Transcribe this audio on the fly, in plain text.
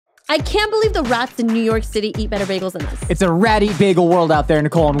I can't believe the rats in New York City eat better bagels than us. It's a rat-eat bagel world out there,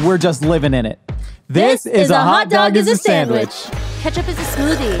 Nicole, and we're just living in it. This is a hot dog is a sandwich. Ketchup is a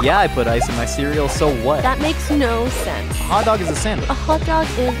smoothie. Yeah, I put ice in my cereal, so what? That makes no sense. A hot dog is a sandwich. A hot dog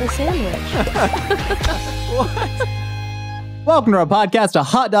is a sandwich. What? Welcome to our podcast, A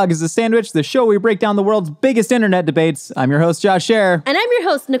Hot Dog is a Sandwich, the show where we break down the world's biggest internet debates. I'm your host, Josh Scherer. And I'm your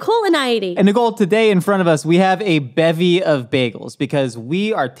host, Nicole Aniety. And Nicole, today in front of us, we have a bevy of bagels because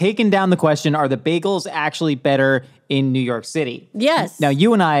we are taking down the question, are the bagels actually better in New York City? Yes. Now,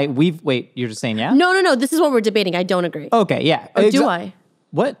 you and I, wait, you're just saying yeah? No. This is what we're debating. I don't agree. Okay, yeah. Or do I?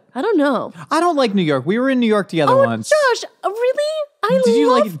 What? I don't know. I don't like New York. We were in New York together once. Josh,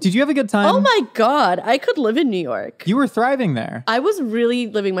 really? Did you have a good time? Oh my God, I could live in New York. You were thriving there. I was really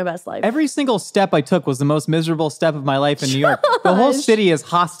living my best life. Every single step I took was the most miserable step of my life in New York. The whole city is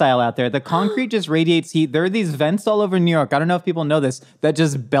hostile out there. The concrete just radiates heat. There are these vents all over New York. I don't know if people know this, that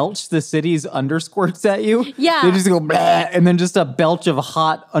just belch the city's undersquirts at you. Yeah. They just go blah, and then just a belch of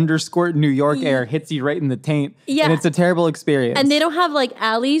hot undersquirt New York air hits you right in the taint. Yeah. And it's a terrible experience. And they don't have like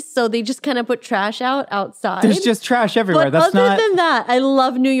alleys, so they just kind of put trash outside. There's just trash everywhere. But other than that, I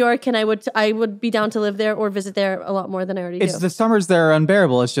love New York, and I would be down to live there or visit there a lot more than I already do. The summers there are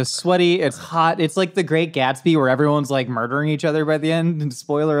unbearable. It's just sweaty. It's hot. It's like The Great Gatsby where everyone's like murdering each other by the end. And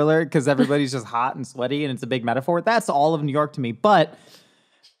spoiler alert, because everybody's just hot and sweaty, and it's a big metaphor. That's all of New York to me. But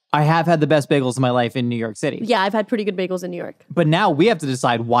I have had the best bagels of my life in New York City. Yeah, I've had pretty good bagels in New York. But now we have to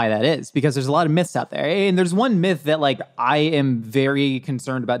decide why that is, because there's a lot of myths out there. And there's one myth that like I am very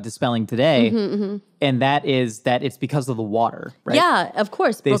concerned about dispelling today. And that is that it's because of the water, right? Yeah, of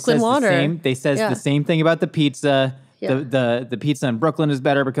course. Brooklyn water. They says the same thing about the pizza. Yeah. The pizza in Brooklyn is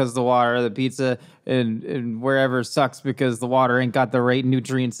better because of the water. The pizza in wherever sucks because the water ain't got the right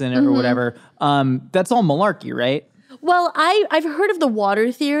nutrients in it or whatever. That's all malarkey, right? Well, I've heard of the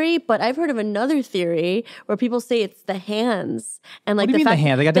water theory, but I've heard of another theory where people say it's the hands. And like what do you mean the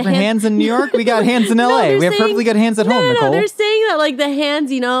hands? They got different hands in New York? We got hands in LA. We have perfectly good hands at home, Nicole. They're saying that like the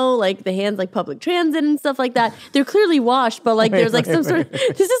hands, like the hands like public transit and stuff like that, they're clearly washed, but like there's like some sort of,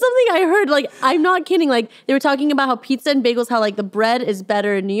 this is something I heard, like I'm not kidding, like they were talking about how pizza and bagels, how like the bread is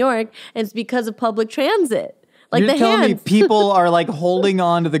better in New York, and it's because of public transit. Like You're the telling hands. me people are like holding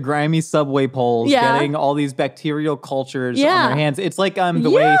on to the grimy subway poles, getting all these bacterial cultures on their hands. It's like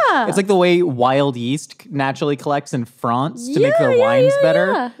the way wild yeast naturally collects in France to make their wines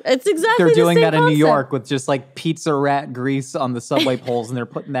better. Yeah. It's exactly They're doing the that same in New concept. York with just like pizza rat grease on the subway poles, and they're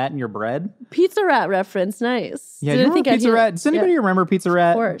putting that in your bread. Pizza rat reference, nice. Yeah, you remember Pizza Rat? Does anybody remember Pizza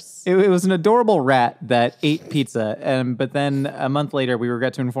Rat? Of course. It was an adorable rat that ate pizza, but then a month later we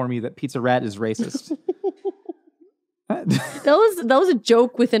regret to inform you that Pizza Rat is racist. That was a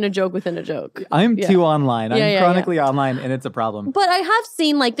joke within a joke within a joke. I'm too online. I'm chronically online, and it's a problem. But I have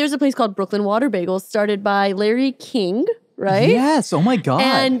seen, like, there's a place called Brooklyn Water Bagels started by Larry King, right? Yes. Oh my God.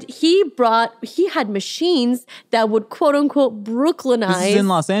 And he had machines that would quote unquote Brooklynize. This is in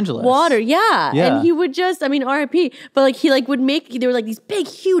Los Angeles. Water. Yeah. And he would just, RIP, but like he like would make, there were like these big,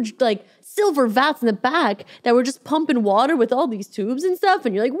 huge, like silver vats in the back that were just pumping water with all these tubes and stuff.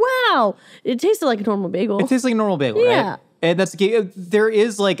 And you're like, wow, it tasted like a normal bagel. It tastes like a normal bagel, right? And that's there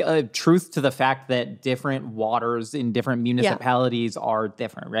is like a truth to the fact that different waters in different municipalities are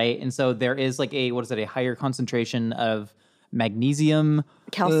different, right? And so there is like a higher concentration of magnesium,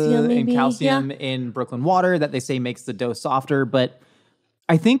 calcium, and calcium in Brooklyn water that they say makes the dough softer. But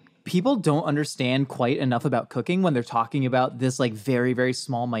I think people don't understand quite enough about cooking when they're talking about this like very, very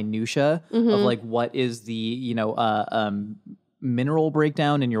small minutia of like what is the, mineral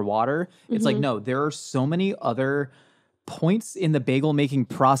breakdown in your water. It's like, no, there are so many other points in the bagel making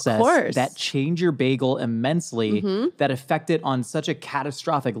process that change your bagel immensely, that affect it on such a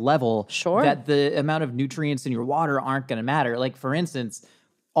catastrophic level that the amount of nutrients in your water aren't going to matter. Like, for instance,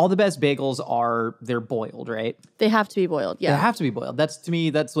 all the best bagels they're boiled, right? They have to be boiled, They have to be boiled.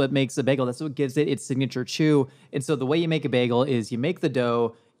 That's what makes a bagel. That's what gives it its signature chew. And so the way you make a bagel is you make the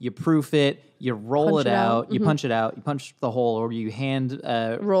dough, you proof it, you roll it out, you punch it out, you punch the hole, or you hand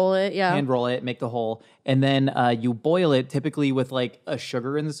roll it, hand roll it, make the hole, and then you boil it typically with like a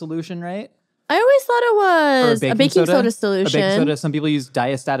sugar in the solution, right? I always thought it was a baking soda solution. A baking soda. Some people use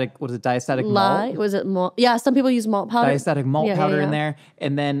diastatic malt? Was it malt? Yeah, some people use malt powder. Diastatic malt powder in there.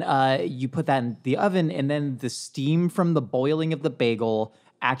 And then you put that in the oven, and then the steam from the boiling of the bagel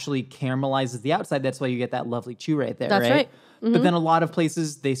actually caramelizes the outside. That's why you get that lovely chew right there, That's right. But then a lot of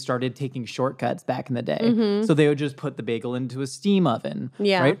places, they started taking shortcuts back in the day. So they would just put the bagel into a steam oven,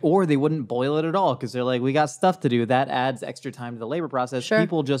 right? Or they wouldn't boil it at all because they're like, we got stuff to do. That adds extra time to the labor process.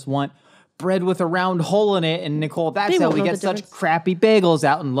 People just want bread with a round hole in it. And Nicole, that's They how won't we know get the such difference. crappy bagels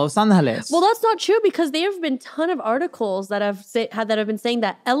out in Los Angeles. Well, that's not true because there have been a ton of articles that have been saying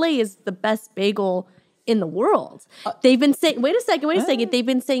that LA is the best bagel in the world. They've been saying, wait a second. They've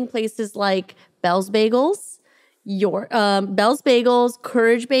been saying places like Bell's Bagels, Bell's Bagels,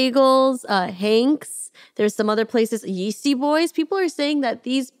 Courage Bagels, Hank's. There's some other places, Yeasty Boys. People are saying that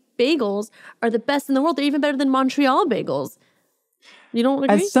these bagels are the best in the world. They're even better than Montreal bagels. You don't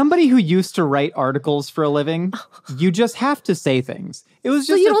agree? As somebody who used to write articles for a living, you just have to say things. It was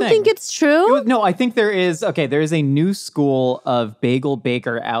just so you a don't thing. think it's true? No, I think there is a new school of bagel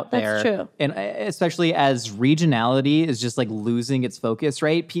baker out there. That's true. And especially as regionality is just like losing its focus,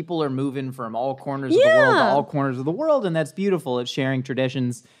 right? People are moving from all corners of the world to all corners of the world, and that's beautiful. It's sharing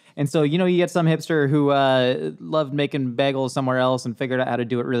traditions. And so, you get some hipster who loved making bagels somewhere else and figured out how to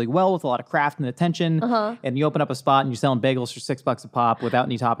do it really well with a lot of craft and attention. And you open up a spot and you're selling bagels for $6 a pop without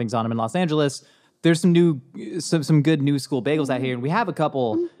any toppings on them in Los Angeles. There's some good new school bagels out here, and we have a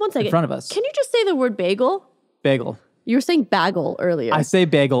couple in front of us. Can you just say the word bagel? Bagel. You were saying bagel earlier. I say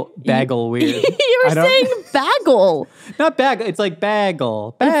bagel weird. You were saying bagel. Not bagel. It's like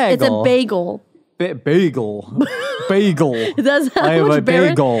bagel. It's a bagel. Bagel. Bagel. That's how I am much a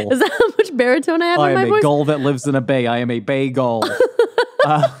bagel. Is that how much baritone I have I in my am a voice? gull that lives in a bay. I am a bagel.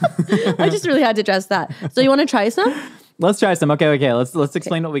 I just really had to address that. So you want to try some? Let's try some. Okay. Let's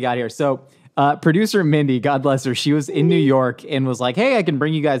explain what we got here. So producer Mindy, God bless her, she was in New York and was like, hey, I can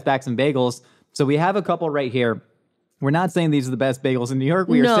bring you guys back some bagels. So we have a couple right here. We're not saying these are the best bagels in New York.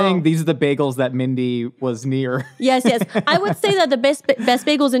 We are saying these are the bagels that Mindy was near. Yes. I would say that the best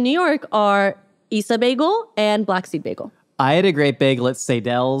bagels in New York are Isa Bagel and Black Seed Bagel. I had a great bagel at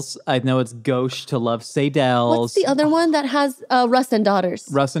Seydel's. I know it's gauche to love Seydel's. What's the other one that has Russ and Daughters?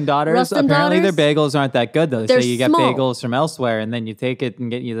 Russ and Daughters? Russ and Apparently Daughters? their bagels aren't that good, though. They They're say you get small. bagels from elsewhere, and then you take it and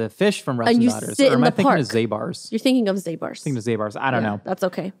get you the fish from Russ and you Daughters. sit Or am in I the thinking of park. Zabar's? You're thinking of Zabar's. Thinking of Zabar's. I don't know. That's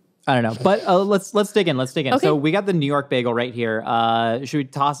okay. I don't know. But let's dig in. Okay. So we got the New York bagel right here. Should we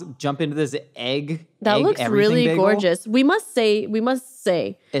jump into this egg? That egg looks everything really bagel? gorgeous. We must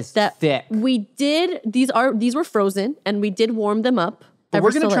say It's that thick. we did these were frozen and we did warm them up. But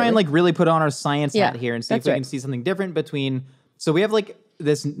we're going to try and really put on our science Yeah, hat here and see if that's we right. can see something different between. So we have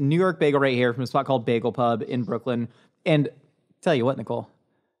this New York bagel right here from a spot called Bagel Pub in Brooklyn. And tell you what, Nicole,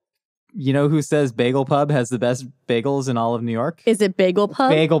 you know who says Bagel Pub has the best bagels in all of New York? Is it Bagel Pub?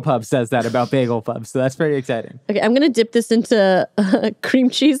 Bagel Pub says that about Bagel Pub. So that's very exciting. Okay, I'm going to dip this into cream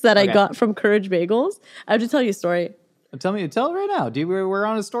cheese that I got from Courage Bagels. I have to tell you a story. Tell it right now. We're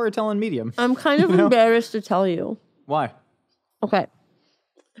on a storytelling medium. I'm kind of embarrassed to tell you. Why? Okay.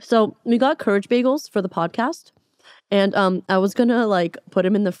 So we got Courage Bagels for the podcast. And I was going to put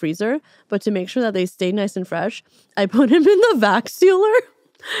them in the freezer. But to make sure that they stayed nice and fresh, I put them in the vac sealer.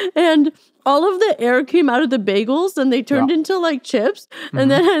 And all of the air came out of the bagels and they turned into chips. And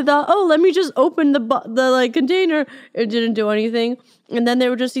then I thought, oh, let me just open the container. It didn't do anything. And then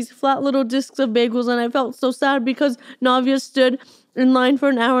there were just these flat little discs of bagels. And I felt so sad because Navia stood in line for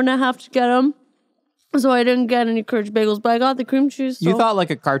an hour and a half to get them. So I didn't get any Courage Bagels, but I got the cream cheese. So. You thought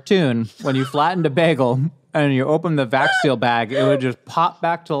like a cartoon when you flattened a bagel and you open the vac seal bag, it would just pop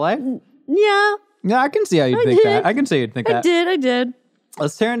back to life? Yeah. Yeah, I can see how you'd think that. I can see you'd think that. I did.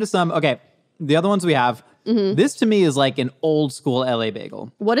 Let's tear into some. Okay, the other ones we have. This to me is like an old school LA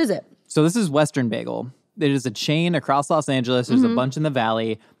bagel. What is it? So this is Western Bagel. It is a chain across Los Angeles. There's a bunch in the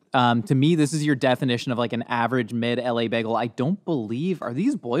Valley. To me, this is your definition of like an average mid LA bagel. I don't believe, are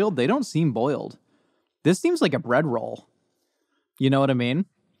these boiled? They don't seem boiled. This seems like a bread roll. You know what I mean?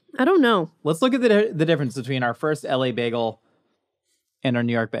 I don't know. Let's look at the difference between our first LA bagel and our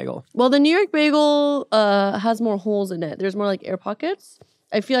New York bagel. Well, the New York bagel has more holes in it. There's more like air pockets.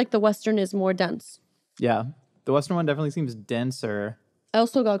 I feel like the Western is more dense. Yeah. The Western one definitely seems denser. I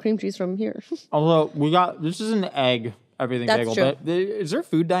also got cream cheese from here. Although this is an egg everything That's bagel. true. But is there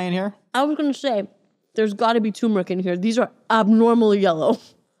food dye in here? I was going to say, there's got to be turmeric in here. These are abnormally yellow.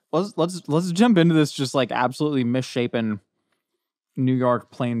 Let's jump into this just like absolutely misshapen New York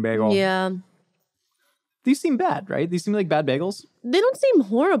plain bagel. Yeah. These seem bad, right? These seem like bad bagels. They don't seem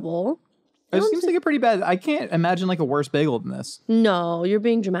horrible. It seems like a pretty bad. I can't imagine like a worse bagel than this. No, you're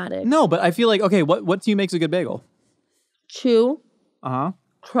being dramatic. No, but I feel like, okay, what to you makes a good bagel? Chew, Uh-huh.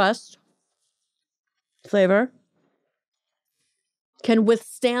 crust, flavor, can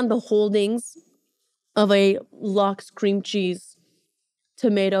withstand the holdings of a lox cream cheese,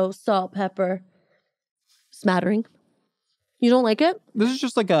 tomato, salt, pepper, smattering. You don't like it? This is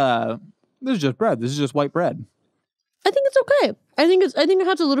just bread. This is just white bread. I think it's okay. I think it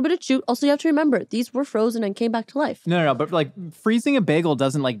has a little bit of chew. Also, you have to remember these were frozen and came back to life. No, but like freezing a bagel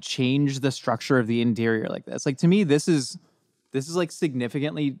doesn't like change the structure of the interior like this. Like to me, this is like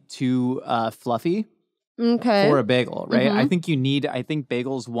significantly too fluffy for a bagel, right? I think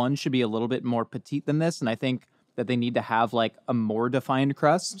bagels, one, should be a little bit more petite than this, and I think that they need to have like a more defined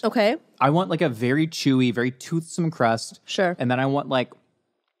crust. Okay. I want like a very chewy, very toothsome crust. Sure. And then I want like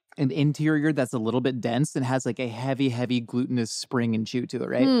an interior that's a little bit dense and has like a heavy glutinous spring and chew to it,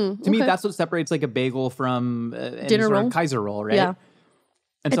 right? To me, that's what separates like a bagel from dinner roll, Kaiser roll, right? Yeah.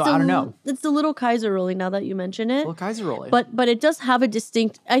 And so I don't know. It's a little Kaiser rolly now that you mention it. Well, Kaiser rolly. But it does have a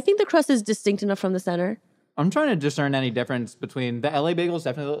distinct. I think the crust is distinct enough from the center. I'm trying to discern any difference between the LA bagel is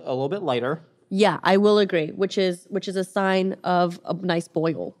definitely a little bit lighter. Yeah, I will agree. Which is a sign of a nice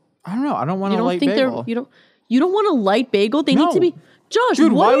boil. I don't know. I don't want a light bagel. You don't want a light bagel. They need to be. Josh,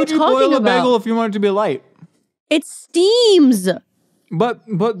 dude, what why are would you you talking boil a about? bagel if you want it to be light? It steams. But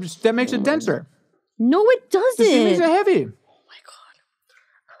that makes it denser. No, it doesn't. It makes it heavy.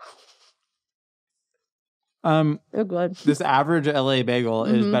 Oh good. This average LA bagel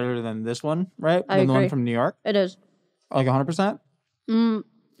is better than this one, right? I than agree. the one from New York. It is. Like 100%? 50%.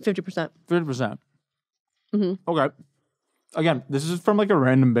 50%. Okay. Again, this is from like a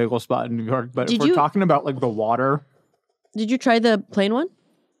random bagel spot in New York, but if we're talking about like the water. Did you try the plain one?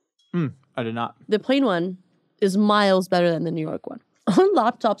 I did not. The plain one is miles better than the New York one. Our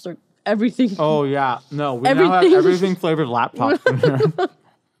laptops are everything. Oh, yeah. No, we now have everything flavored laptops in here.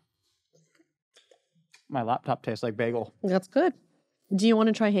 My laptop tastes like bagel. That's good. Do you want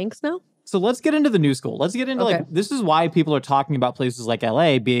to try Hank's now? So let's get into the new school. Let's get into like, this is why people are talking about places like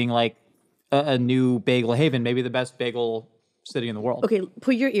LA being like a new bagel haven, maybe the best bagel city in the world. Okay,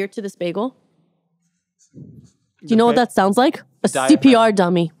 put your ear to this bagel. Do you know what that sounds like? A CPR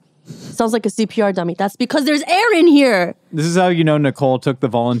dummy. Sounds like a CPR dummy. That's because there's air in here. This is how you know Nicole took the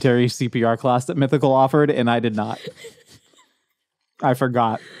voluntary CPR class that Mythical offered, and I did not. I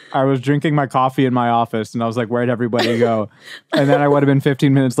forgot. I was drinking my coffee in my office, and I was like, where'd everybody go? And then I would have been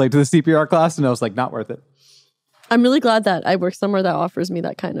 15 minutes late to the CPR class, and I was like, not worth it. I'm really glad that I work somewhere that offers me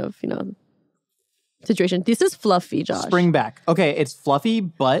that kind of, situation. This is fluffy, Josh. Spring back. Okay, it's fluffy,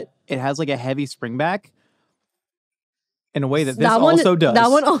 but it has like a heavy spring back in a way that this also does. That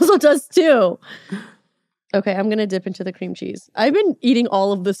one also does too. Okay, I'm going to dip into the cream cheese. I've been eating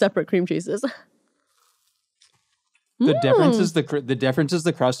all of the separate cream cheeses. The difference is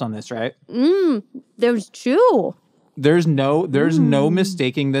the crust on this, right? There's chew. There's no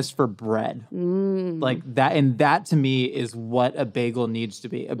mistaking this for bread. Like that, and that to me is what a bagel needs to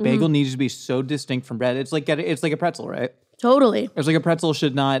be. A bagel needs to be so distinct from bread. It's like a pretzel, right? Totally. It's like a pretzel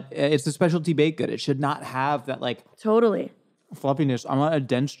should not. It's a specialty baked good. It should not have that like totally fluffiness. I want a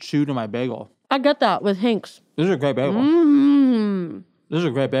dense chew to my bagel. I get that with Hank's. This is a great bagel. This is a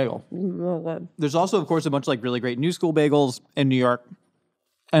great bagel. Okay. There's also, of course, a bunch of like really great new school bagels in New York.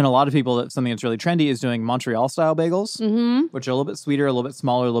 And a lot of people, something that's really trendy is doing Montreal-style bagels, which are a little bit sweeter, a little bit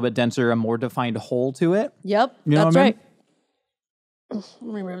smaller, a little bit denser, a more defined hole to it. Yep, you know that's what I mean? Right.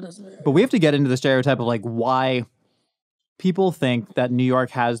 Let me remember this. But we have to get into the stereotype of like why people think that New York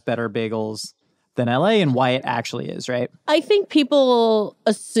has better bagels than LA and why it actually is, right? I think people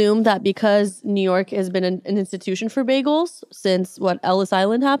assume that because New York has been an institution for bagels since Ellis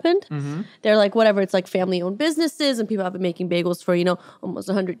Island happened, they're like, whatever, it's like family-owned businesses and people have been making bagels for, almost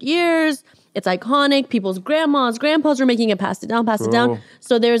 100 years. It's iconic. People's grandmas, grandpas are making it, passed it down.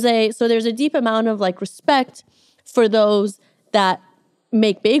 So there's a deep amount of like respect for those that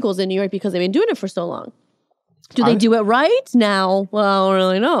make bagels in New York because they've been doing it for so long. Do they do it right now? Well, I don't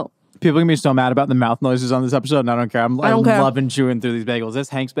really know. People can be so mad about the mouth noises on this episode, and I don't care. I'm care. loving chewing through these bagels. This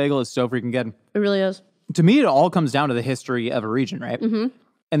Hank's bagel is so freaking good. It really is. To me, it all comes down to the history of a region, right?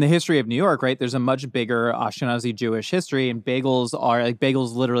 And the history of New York, right? There's a much bigger Ashkenazi Jewish history, and bagels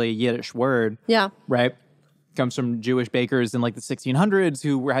literally a Yiddish word. Yeah. Right? Comes from Jewish bakers in like the 1600s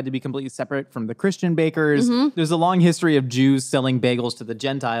who had to be completely separate from the Christian bakers. There's a long history of Jews selling bagels to the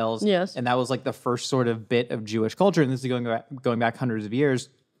Gentiles. Yes. And that was like the first sort of bit of Jewish culture. And this is going back hundreds of years.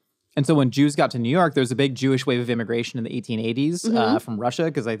 And so when Jews got to New York, there was a big Jewish wave of immigration in the 1880s from Russia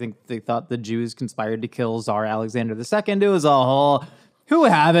because I think they thought the Jews conspired to kill Tsar Alexander II. It was a whole, who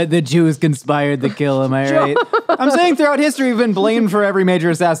have it? The Jews conspired to kill him, am I right? I'm saying throughout history, we've been blamed for every major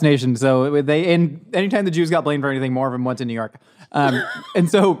assassination. So anytime the Jews got blamed for anything, more of them went to New York. And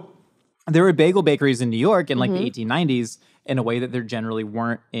so there were bagel bakeries in New York in like the 1890s in a way that there generally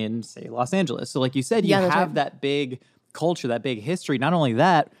weren't in, say, Los Angeles. So like you said, you have that big culture, that big history. Not only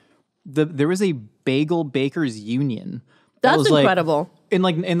that, there was a bagel bakers union. That's incredible. in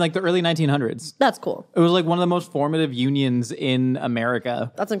like the early 1900s. That's cool. It was like one of the most formative unions in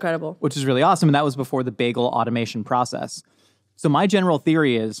America. That's incredible. Which is really awesome. And that was before the bagel automation process. So my general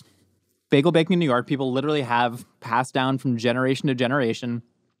theory is bagel baking in New York, people literally have passed down from generation to generation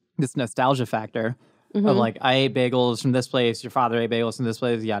this nostalgia factor of like, I ate bagels from this place, your father ate bagels from this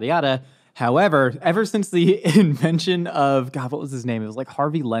place, yada, yada. However, ever since the invention of, God, what was his name? It was like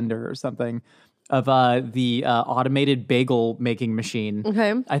Harvey Lender or something, of the automated bagel making machine.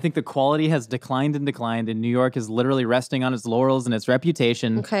 Okay. I think the quality has declined, and New York is literally resting on its laurels and its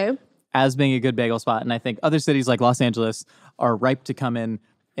reputation as being a good bagel spot. And I think other cities like Los Angeles are ripe to come in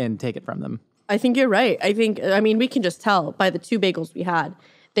and take it from them. I think you're right. I mean, we can just tell by the 2 bagels we had.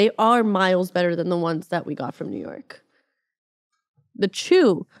 They are miles better than the ones that we got from New York. The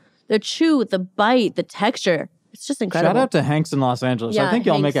chew, the bite, the texture. It's just incredible. Shout out to Hank's in Los Angeles. Yeah, I think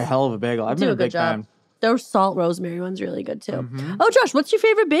y'all Hank's make a hell of a bagel. I've been a big fan. Their salt rosemary one's really good too. Oh, Josh, what's your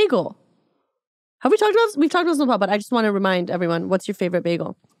favorite bagel? Have we talked about this? We've talked about this in the pod, but I just want to remind everyone, what's your favorite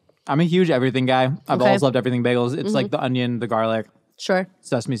bagel? I'm a huge everything guy. I've always loved everything bagels. It's like the onion, the garlic. Sure.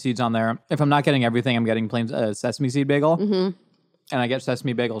 Sesame seeds on there. If I'm not getting everything, I'm getting plain sesame seed bagel. And I get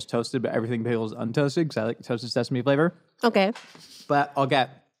sesame bagels toasted, but everything bagels untoasted because I like toasted sesame flavor. Okay. But I'll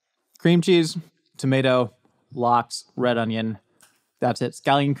get cream cheese, tomato, lox, red onion. That's it.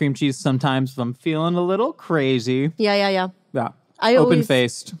 Scallion cream cheese sometimes if I'm feeling a little crazy. Yeah. Yeah. I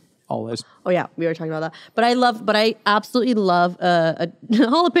Open-faced, always. Oh, yeah. We were talking about that. But I absolutely love a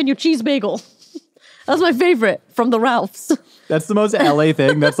jalapeno cheese bagel. That's my favorite from the Ralph's. That's the most LA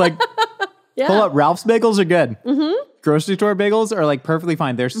thing. That's like, pull up. Ralph's bagels are good. Grocery store bagels are like perfectly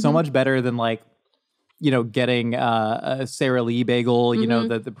fine. They're so much better than like, getting a Sara Lee bagel, you know,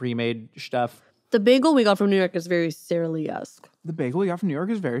 the pre-made stuff. The bagel we got from New York is very Sara Lee-esque. The bagel we got from New York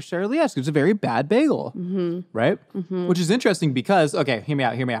is very Sara Lee-esque. It's a very bad bagel, right? Which is interesting because, okay, hear me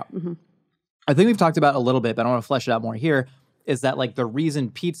out. I think we've talked about a little bit, but I want to flesh it out more here, is that like the reason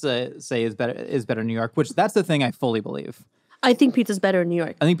pizza, say, is better in New York, which that's the thing I fully believe. I think pizza's better in New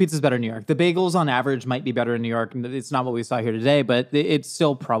York. I think pizza's better in New York. The bagels on average might be better in New York. And it's not what we saw here today, but it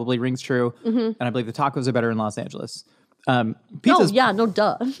still probably rings true. And I believe the tacos are better in Los Angeles. Pizza's,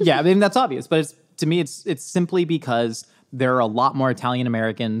 duh. Yeah, I mean, that's obvious. But to me, it's simply because there are a lot more Italian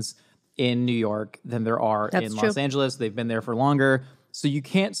Americans in New York than there are in Los Angeles. They've been there for longer. So you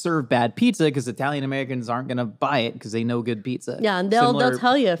can't serve bad pizza because Italian Americans aren't going to buy it because they know good pizza. Yeah, and they'll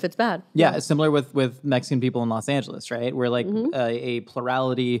tell you if it's bad. Yeah, similar with Mexican people in Los Angeles, right? We're like a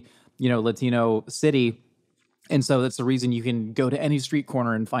plurality, Latino city. And so that's the reason you can go to any street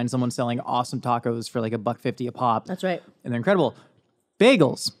corner and find someone selling awesome tacos for like $1.50 a pop. That's right. And they're incredible.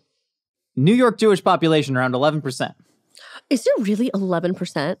 Bagels. New York Jewish population around 11%. Is there really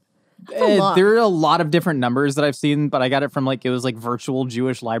 11%? There are a lot of different numbers that I've seen, but I got it from it was like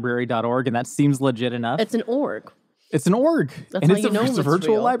virtualjewishlibrary.org, and that seems legit enough. It's an org. It's an org. That's and how it's a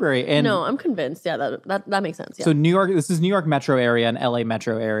virtual real. library. And no, I'm convinced. Yeah, that makes sense. Yeah. So New York, this is New York metro area and LA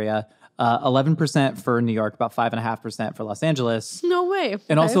metro area. 11% for New York, about 5.5% for Los Angeles. No way.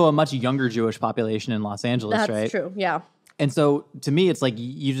 And also a much younger Jewish population in Los Angeles, right? That's true, yeah. And so to me, it's like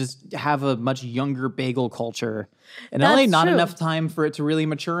you just have a much younger bagel culture. And LA, not enough time for it to really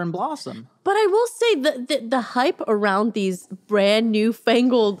mature and blossom. But I will say the hype around these brand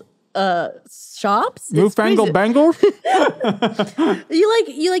newfangled shops. Newfangled bangles?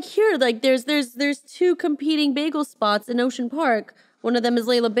 you hear there's 2 competing bagel spots in Ocean Park. One of them is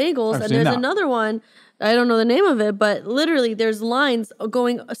Layla Bagels, and there's another one. I don't know the name of it, but literally there's lines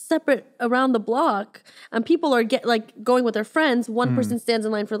going separate around the block, and people are going with their friends. One person stands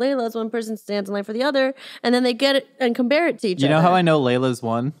in line for Layla's, one person stands in line for the other, and then they get it and compare it to each other. You know how I know Layla's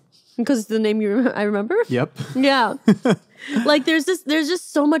won? Because it's the name I remember? Yep. Yeah. There's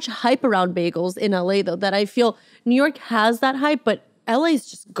just so much hype around bagels in LA, though, that I feel New York has that hype, but LA's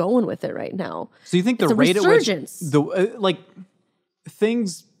just going with it right now. So you think the rate at which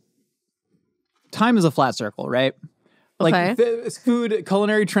things... Time is a flat circle, right? Like food,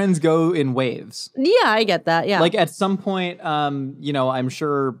 culinary trends go in waves. Yeah, I get that. Yeah. Like at some point, I'm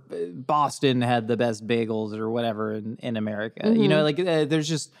sure Boston had the best bagels or whatever in America. There's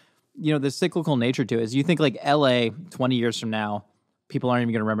just, the cyclical nature to it. So you think like LA 20 years from now, people aren't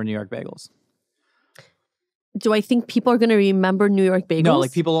even going to remember New York bagels. Do I think people are going to remember New York bagels? No,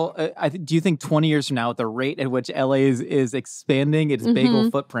 like people, do you think 20 years from now, at the rate at which LA is expanding its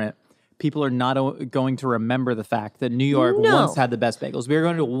bagel footprint, people are not going to remember the fact that New York once had the best bagels. We are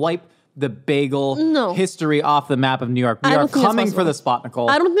going to wipe the bagel history off the map of New York. We are coming for the spot,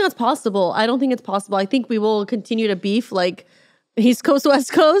 Nicole. I don't think that's possible. I think we will continue to beef like East Coast,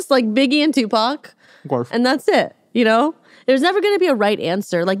 West Coast, like Biggie and Tupac. Of course. And that's it, It's There's never going to be a right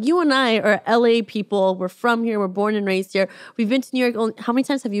answer. Like you and I are LA people. We're from here. We're born and raised here. We've been to New York. How many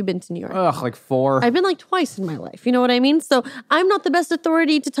times have you been to New York? Ugh, like 4. I've been like twice in my life. You know what I mean? So I'm not the best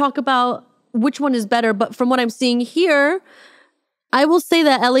authority to talk about which one is better. But from what I'm seeing here, I will say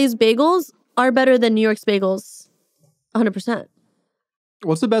that LA's bagels are better than New York's bagels. 100%.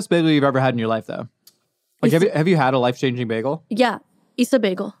 What's the best bagel you've ever had in your life, though? Like, have you had a life-changing bagel? Yeah. Issa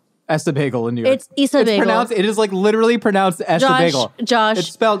Bagel. Esta Bagel in New York. It's Issa Bagel. It is like literally pronounced Esta Bagel. Josh. It's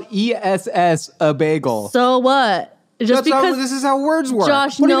spelled ESS a bagel. So what? Just because this is how words work.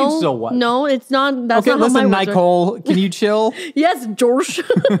 Josh, what no, do you mean, so what? No, it's not. That's okay, not how my words Nicole, work. can you chill? Yes, Josh.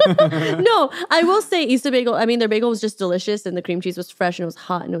 No, I will say Issa Bagel. I mean, their bagel was just delicious, and the cream cheese was fresh, and it was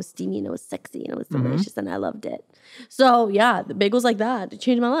hot, and it was steamy, and it was sexy, and it was delicious, and I loved it. So yeah, the bagels like that, it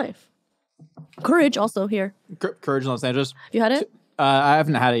changed my life. Courage also here. Courage in Los Angeles. Have you had it? I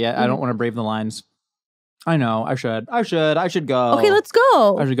haven't had it yet. I don't want to brave the lines. I know. I should go. Okay, let's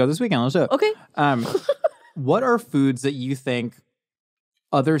go. I should go this weekend. Let's do it. Okay. What are foods that you think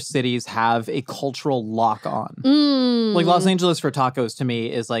other cities have a cultural lock on? Like Los Angeles for tacos to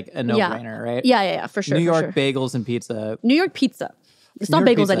me is like a no-brainer, right? Yeah, for sure. New York bagels and pizza. New York pizza. It's not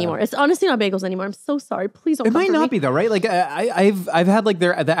bagels anymore. It's honestly not bagels anymore. I'm so sorry. Please don't. It might not be though, right? Like I've had like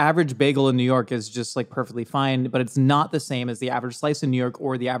the average bagel in New York is just like perfectly fine, but it's not the same as the average slice in New York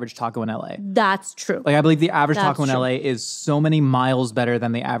or the average taco in LA. That's true. Like I believe the average taco in LA is so many miles better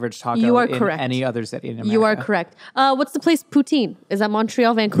than the average taco in any other city in America. You are correct. What's the place? Poutine. Is that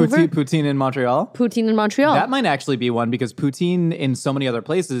Montreal, Vancouver? Poutine in Montreal. Poutine in Montreal. That might actually be one because poutine in so many other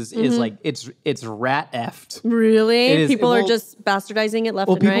places is like it's rat effed. Really? People are just bastardizing it left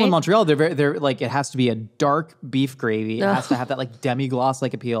and right. In Montreal, they're like, it has to be a dark beef gravy. It has to have that like demi-gloss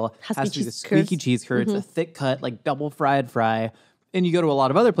like appeal. It has to be the squeaky cheese curds, a thick cut, like double fried fry. And you go to a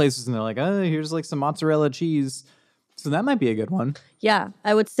lot of other places and they're like, oh, here's like some mozzarella cheese. So that might be a good one. Yeah,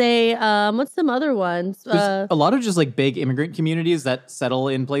 I would say, what's some other ones? There's a lot of just like big immigrant communities that settle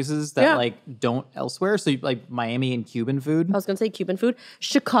in places that like don't elsewhere. So like Miami and Cuban food. I was going to say Cuban food.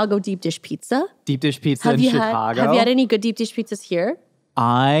 Chicago deep dish pizza. Deep dish pizza in Chicago. Have you had any good deep dish pizzas here?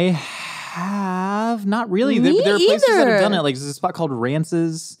 I have not really. There are places that have done it. Like there's a spot called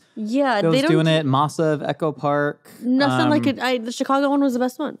Rance's. Yeah, they doing it. Masa of Echo Park. Nothing like it. The Chicago one was the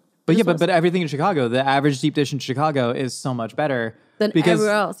best one. But everything in Chicago, the average deep dish in Chicago is so much better than everywhere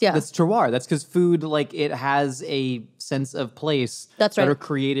else. Yeah, that's terroir. That's because food, like it has a sense of place. That's right. That are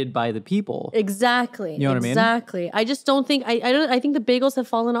created by the people. Exactly. You know what I mean? Exactly. I just don't think I think the bagels have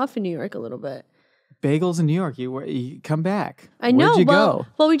fallen off in New York a little bit. Bagels in New York, you come back. I know. Where'd you go?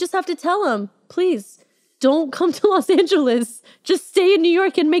 Well, we just have to tell them, please, don't come to Los Angeles. Just stay in New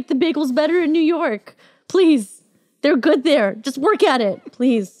York and make the bagels better in New York. Please. They're good there. Just work at it,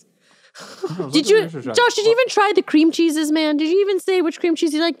 please. Josh, did you even try the cream cheeses, man? Did you even say which cream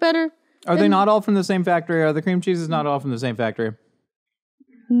cheese you like better? Are they not all from the same factory? Are the cream cheeses not all from the same factory?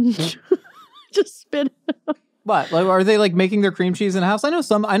 Just spit it out. What? Like, are they like making their cream cheese in house? I know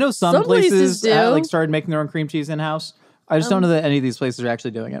some places like started making their own cream cheese in house. I just don't know that any of these places are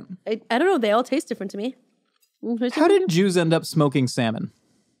actually doing it. I don't know. They all taste different to me. How did Jews end up smoking salmon?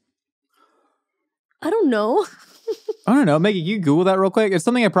 I don't know. I don't know. Maggie, you Google that real quick. It's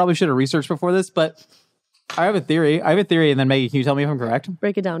something I probably should have researched before this, but I have a theory. And then Maggie, can you tell me if I'm correct?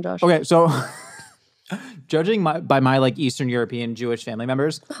 Break it down, Josh. Okay, so judging by my like Eastern European Jewish family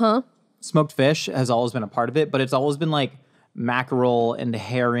members, smoked fish has always been a part of it, but it's always been like mackerel and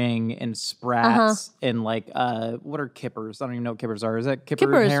herring and sprats and like what are kippers? I don't even know what kippers are. Is that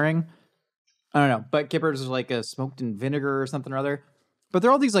kipper herring? I don't know, but kippers is like a smoked in vinegar or something or other. But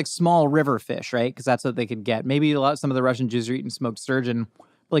they're all these like small river fish, right? Because that's what they could get. Maybe some of the Russian Jews are eating smoked sturgeon, but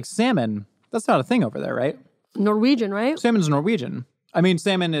like salmon, that's not a thing over there, right? Norwegian, right? Salmon's Norwegian. I mean,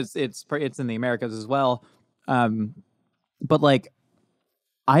 salmon it's in the Americas as well, but like.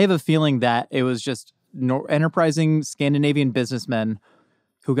 I have a feeling that it was just enterprising Scandinavian businessmen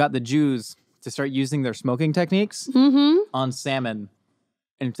who got the Jews to start using their smoking techniques on salmon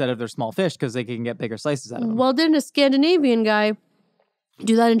instead of their small fish because they can get bigger slices out of them. Well, didn't a Scandinavian guy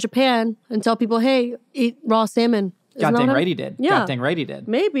do that in Japan and tell people, hey, eat raw salmon? God dang right he did. Yeah. God dang right he did.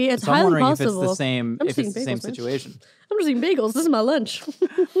 Maybe. It's highly possible. If it's the same situation. I'm just eating bagels. This is my lunch.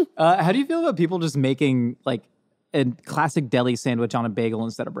 How do you feel about people just making like a classic deli sandwich on a bagel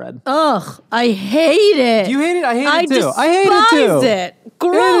instead of bread? Ugh, I hate it. Do you hate it? I hate it too. I hate it too. It.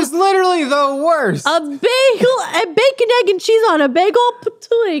 Gross. It is literally the worst. A bagel, a bacon, egg, and cheese on a bagel?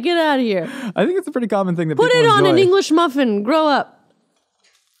 Patooey, get out of here. I think it's a pretty common thing that Put people it on enjoy. an English muffin. Grow up.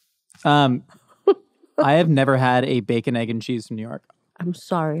 I have never had a bacon, egg, and cheese from New York. I'm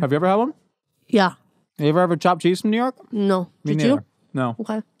sorry. Have you ever had one? Yeah. You ever have a chopped cheese from New York? No. Me Did neither. you? No.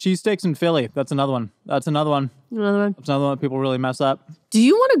 Okay. Cheesesteaks in Philly. That's another one. Another one. That's another one people really mess up. Do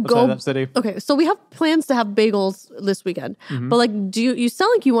you want to Outside go? of that city. Okay, so we have plans to have bagels this weekend. But like, do you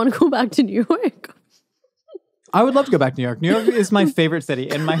sound like you want to go back to New York? I would love to go back to New York. New York is my favorite city.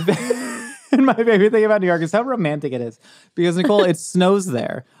 And my and my favorite thing about New York is how romantic it is. Because, Nicole, it snows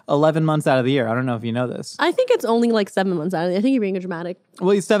there 11 months out of the year. I don't know if you know this. I think it's only like 7 months out of it. I think you're being dramatic.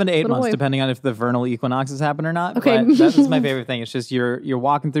 Well, it's 7 to 8 months, away. depending on if the vernal equinoxes happen or not. Okay. But that is my favorite thing. It's just you're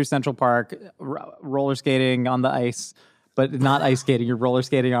walking through Central Park, roller skating on the ice, but not ice skating. You're roller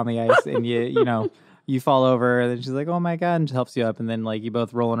skating on the ice, and you fall over, and then she's like, "Oh my god!" and she helps you up, and then like you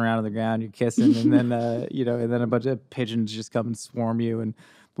both rolling around on the ground, you're kissing, and then and then a bunch of pigeons just come and swarm you, and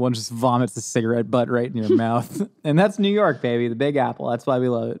one just vomits a cigarette butt right in your mouth, and that's New York, baby, the Big Apple. That's why we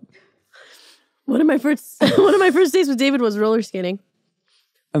love it. One of my first dates with David was roller skating.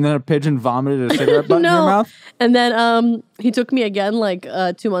 And then a pigeon vomited a cigarette butt in your mouth. And then he took me again like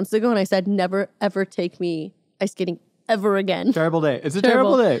 2 months ago, and I said, "Never ever take me ice skating ever again." Terrible day. It's a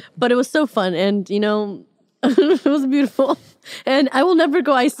terrible day. But it was so fun, and it was beautiful. And I will never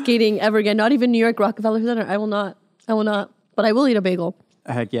go ice skating ever again. Not even New York Rockefeller Center. I will not. But I will eat a bagel.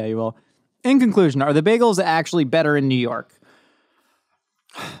 Heck yeah, you will. In conclusion, are the bagels actually better in New York?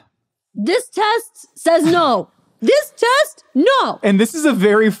 This test says no. This test, no. And this is a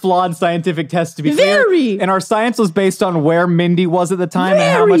very flawed scientific test, to be clear. Very. And our science was based on where Mindy was at the time and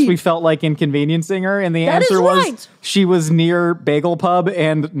how much we felt like inconveniencing her. And the answer was she was near Bagel Pub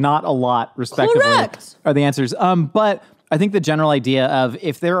and not a lot, respectively. Correct. Are the answers. But I think the general idea of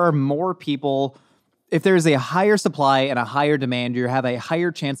if there are more people, if there's a higher supply and a higher demand, you have a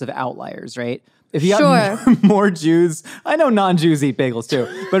higher chance of outliers, right? If you got more Jews, I know non-Jews eat bagels too,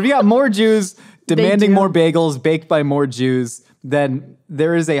 but if you got more Jews demanding more bagels baked by more Jews, then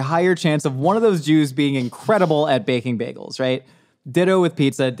there is a higher chance of one of those Jews being incredible at baking bagels, right? Ditto with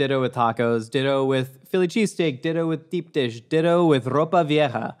pizza, ditto with tacos, ditto with Philly cheesesteak, ditto with deep dish, ditto with ropa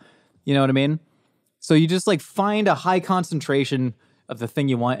vieja. You know what I mean? So you just like find a high concentration of the thing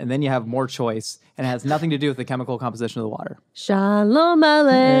you want, and then you have more choice, and it has nothing to do with the chemical composition of the water. Shalom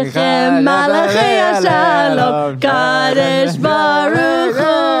Aleichem, Malachei Shalom, Kadesh Baruch Hu.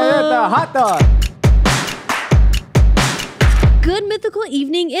 The hot dog. Good Mythical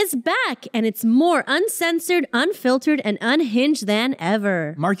Evening is back, and it's more uncensored, unfiltered, and unhinged than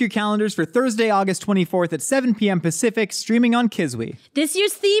ever. Mark your calendars for Thursday, August 24th at 7 p.m. Pacific, streaming on Kiswi. This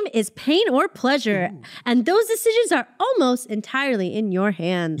year's theme is pain or pleasure, and those decisions are almost entirely in your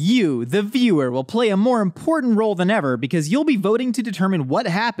hands. You, the viewer, will play a more important role than ever because you'll be voting to determine what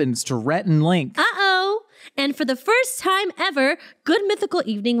happens to Rhett and Link. Uh-oh! And for the first time ever, Good Mythical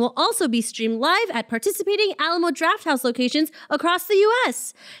Evening will also be streamed live at participating Alamo Drafthouse locations across the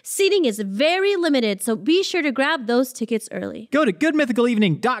U.S. Seating is very limited, so be sure to grab those tickets early. Go to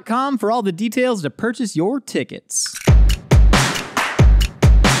goodmythicalevening.com for all the details to purchase your tickets.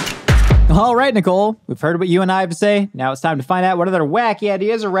 All right, Nicole, we've heard what you and I have to say. Now it's time to find out what other wacky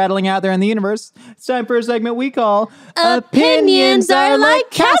ideas are rattling out there in the universe. It's time for a segment we call Opinions Are Like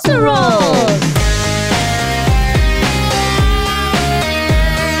Casseroles.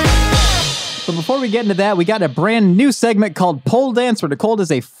 But before we get into that, we got a brand new segment called Pole Dance, where Nicole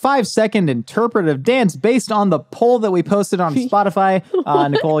does a 5-second interpretive dance based on the poll that we posted on Spotify.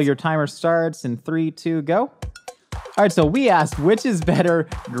 Nicole, your timer starts in 3, 2, go. All right, so we asked, which is better,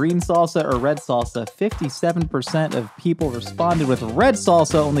 green salsa or red salsa? 57% of people responded with red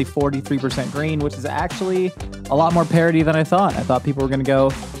salsa, only 43% green, which is actually a lot more parity than I thought. I thought people were going to go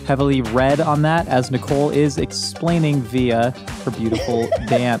heavily red on that, as Nicole is explaining via her beautiful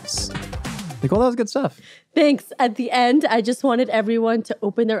dance. Nicole, that was good stuff. Thanks. At the end, I just wanted everyone to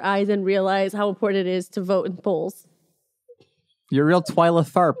open their eyes and realize how important it is to vote in polls. You're a real Twyla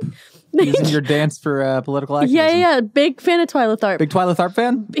Tharp, using your dance for political activism. Yeah. Big fan of Twyla Tharp. Big Twyla Tharp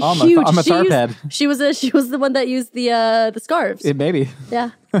fan? Oh, Huge. I'm a Tharp head. She was the one that used the scarves. Maybe.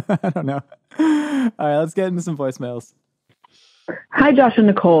 Yeah. I don't know. All right, let's get into some voicemails. Hi, Josh and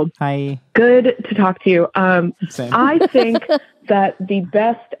Nicole. Hi. Good to talk to you. Same. I think that the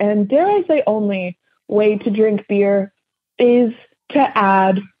best and, dare I say, only way to drink beer is to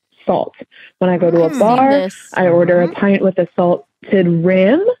add salt. When I go to a bar, I order a pint with a salted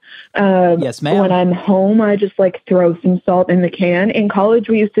rim. Yes, ma'am. When I'm home, I just throw some salt in the can. In college,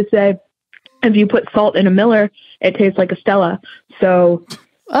 we used to say, if you put salt in a Miller, it tastes like a Stella. So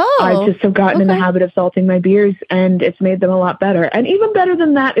I just have gotten in the habit of salting my beers, and it's made them a lot better. And even better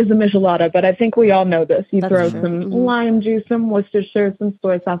than that is a Michelada, but I think we all know this. You throw some lime juice, some Worcestershire, some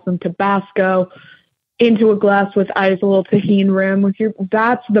soy sauce, some Tabasco into a glass with ice, a little tahini rim with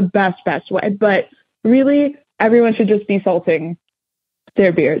that's the best way. But really, everyone should just be salting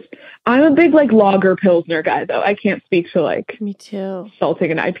their beers. I'm a big like lager pilsner guy though. I can't speak to like me too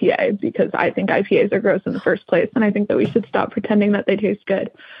salting an IPA because I think IPAs are gross in the first place, and I think that we should stop pretending that they taste good.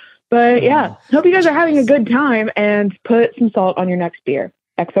 But yeah, hope you guys are having a good time and put some salt on your next beer.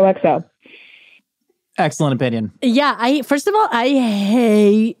 XOXO. Excellent opinion. Yeah, first of all, I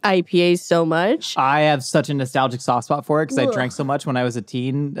hate IPAs so much. I have such a nostalgic soft spot for it because I drank so much when I was a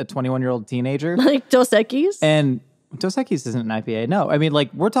 21-year-old teenager. Like Dos Equis? And Dos Equis isn't an IPA. No, I mean,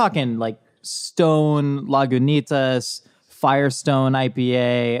 like, we're talking like Stone, Lagunitas, Firestone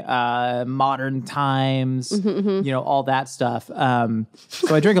IPA, Modern Times, all that stuff.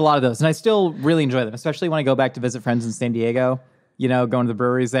 So I drink a lot of those, and I still really enjoy them, especially when I go back to visit friends in San Diego. Going to the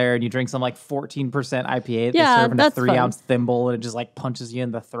breweries there, and you drink some like 14% IPA that they serve in a 3-ounce thimble, and it just like punches you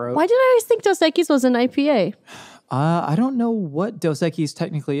in the throat. Why did I always think Dos Equis was an IPA? I don't know what Dos Equis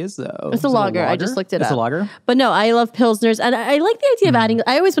technically is, though. It's a lager. I just looked it up. It's a lager? But no, I love Pilsners. And I like the idea of adding,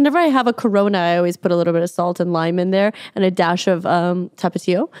 whenever I have a Corona, I always put a little bit of salt and lime in there and a dash of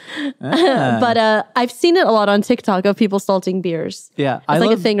Tapatio. But I've seen it a lot on TikTok of people salting beers. Yeah. It's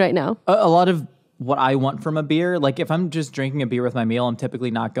like a thing right now. A lot of what I want from a beer, like if I'm just drinking a beer with my meal, I'm typically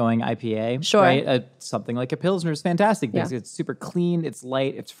not going IPA. Sure. Right? Something like a Pilsner is fantastic because Yeah. it's super clean, it's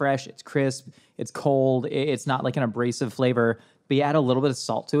light, it's fresh, it's crisp, it's cold, it's not like an abrasive flavor, but you add a little bit of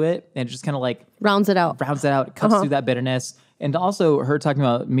salt to it and it just kind of like rounds it out, it cuts through that bitterness. And also her talking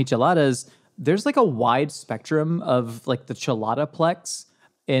about micheladas, there's like a wide spectrum of like the chelada-plex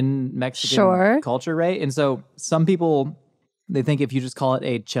in Mexican culture, right? And so some people, they think if you just call it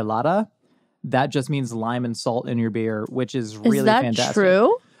a chelada, that just means lime and salt in your beer, which is really fantastic. Is that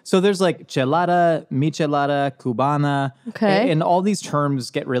true? So there's like chelada, michelada, cubana. Okay. And all these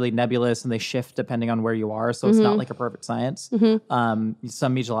terms get really nebulous and they shift depending on where you are. So it's not like a perfect science. Some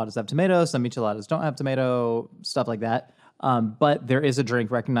micheladas have tomato, some micheladas don't have tomato, stuff like that. But there is a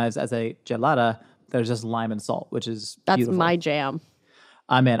drink recognized as a gelada that is just lime and salt, which is beautiful. My jam.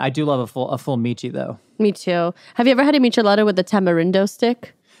 Man, I do love a full michi though. Me too. Have you ever had a michelada with a tamarindo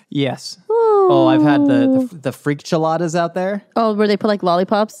stick? Yes. Oh, I've had the freak cheladas out there. Oh, where they put like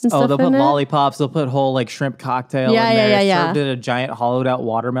lollipops and stuff in they'll put lollipops. They'll put whole like shrimp cocktail in there. Served in a giant hollowed out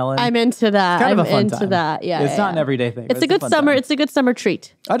watermelon. I'm into that. It's kind of a fun into time. that. Yeah, it's not an everyday thing. It's a good summer. It's a good summer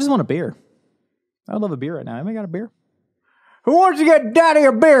treat. I just want a beer. I love a beer right now. Anybody got a beer? Who wants to get daddy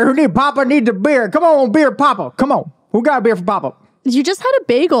a beer? Who need Papa needs a beer? Come on, beer, Papa. Come on. Who got a beer for Papa? You just had a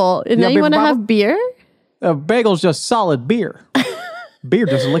bagel, and now you want to have beer? A bagel's just solid beer. Beer,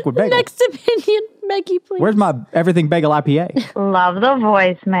 just a liquid bagel. Next opinion, Maggie, please. Where's my everything bagel IPA? Love the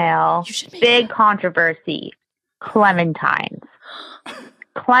voicemail. Big controversy. Clementines.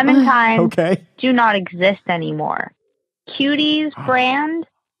 Clementines do not exist anymore. Cuties brand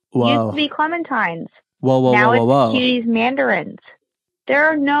used to be Clementines. Now it's Cuties Mandarins. There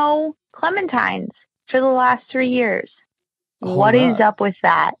are no Clementines for the last 3 years. What is up with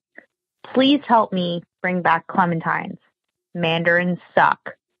that? Please help me bring back Clementines. Mandarins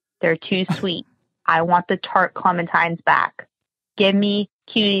suck. They're too sweet. I want the tart Clementines back. Give me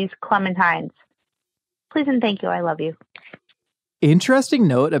Cuties Clementines. Please and thank you. I love you. Interesting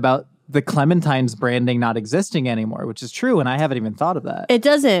note about the Clementines branding not existing anymore, which is true, and I haven't even thought of that. It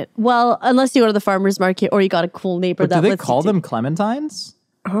doesn't. Well, unless you go to the farmer's market or you got a cool neighbor but do they call them Clementines?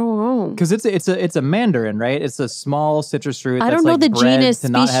 I don't know. Because it's a mandarin, right? It's a small citrus fruit. I don't know the genus, to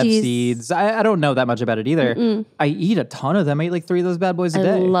not have seeds. I don't know that much about it either. I eat a ton of them. I eat like 3 of those bad boys a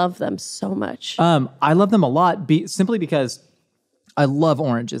day. I love them so much. I love them a lot simply because I love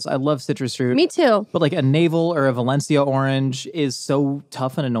oranges. I love citrus fruit. Me too. But like a navel or a Valencia orange is so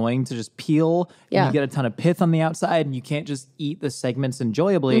tough and annoying to just peel. Yeah. And you get a ton of pith on the outside and you can't just eat the segments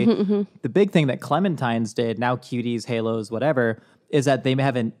enjoyably. The big thing that Clementines did, now Cuties, Halos, whatever, is that they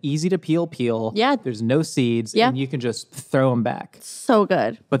have an easy to peel. Yeah. There's no seeds and you can just throw them back. So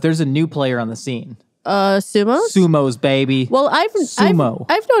good. But there's a new player on the scene. Sumos? Sumos, baby. Well, I've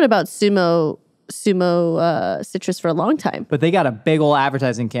known about sumo citrus for a long time. But they got a big old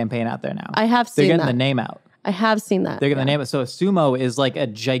advertising campaign out there now. I have seen that. They're getting the name out. I have seen that. They're getting the name out. So a sumo is like a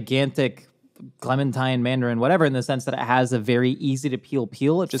gigantic clementine mandarin, whatever, in the sense that it has a very easy to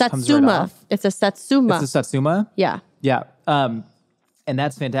peel. It just comes right off. It's a satsuma. It's a satsuma? Yeah. Yeah. And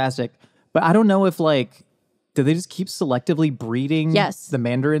that's fantastic. But I don't know if do they just keep selectively breeding the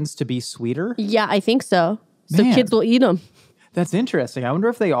mandarins to be sweeter? Yeah, I think so. So kids will eat them. That's interesting. I wonder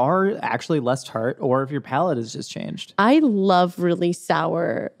if they are actually less tart or if your palate has just changed. I love really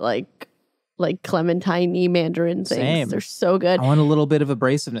sour, like clementine-y mandarin things. Same. They're so good. I want a little bit of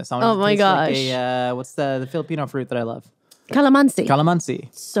abrasiveness. I want my gosh. like what's the Filipino fruit that I love?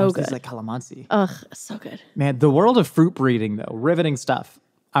 Calamansi. So good. It's like calamansi. Ugh, so good. Man, the world of fruit breeding, though, riveting stuff.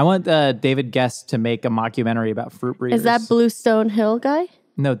 I want David Guest to make a mockumentary about fruit breeders. Is that Bluestone Hill guy?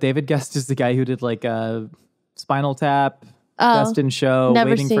 No, David Guest is the guy who did like Spinal Tap, Best in Show,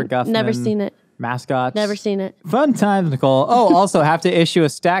 Waiting for Guffman. Never seen it. Mascots. Never seen it. Fun times, Nicole. Oh, also have to issue a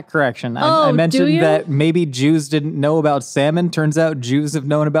stat correction. I mentioned that maybe Jews didn't know about salmon. Turns out Jews have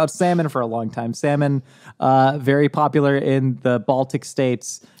known about salmon for a long time. Salmon, very popular in the Baltic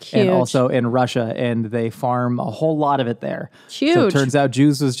states and also in Russia, and they farm a whole lot of it there. Huge. So it turns out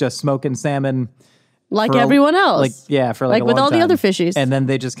Jews was just smoking salmon. Like everyone else. For like a with long all time. the other fishies. And then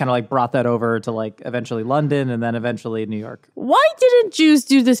they just kind of like brought that over to like eventually London and then eventually New York. Why didn't Jews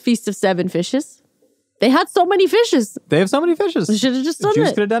do this Feast of 7 Fishes? They had so many fishes. They have so many fishes. They should have just done Jews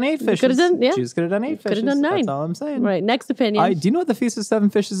it. could have done 8 fishes. Jews could have done 8 fishes. Could have done 9. That's all I'm saying. Right, next opinion. Do you know what the Feast of 7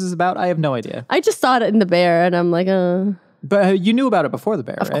 Fishes is about? I have no idea. I just saw it in The Bear and I'm like, But you knew about it before The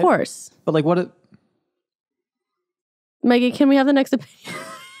Bear, right? Of course. But like what... Maggie, can we have the next opinion?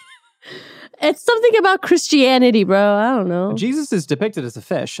 It's something about Christianity, bro. I don't know. Jesus is depicted as a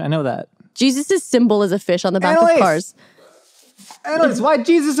fish. I know that. Jesus' symbol is a fish on the back of cars. Annalise, why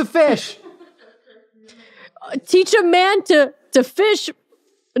Jesus a fish? Teach a man to fish.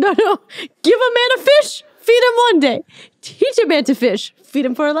 No. Give a man a fish. Feed him one day. Teach a man to fish. Feed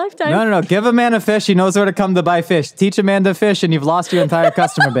him for a lifetime. No. Give a man a fish. He knows where to come to buy fish. Teach a man to fish and you've lost your entire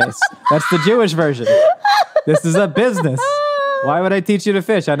customer base. That's the Jewish version. This is a business. Why would I teach you to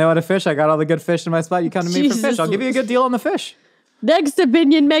fish? I know how to fish. I got all the good fish in my spot. You come to me for fish. I'll give you a good deal on the fish. Next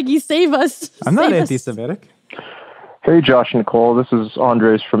opinion, Maggie, save us. I'm not anti-Semitic. Hey, Josh and Nicole. This is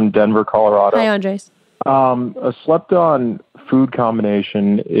Andres from Denver, Colorado. Hi, Andres. A slept-on food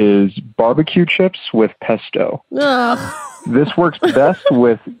combination is barbecue chips with pesto. Ugh. This works best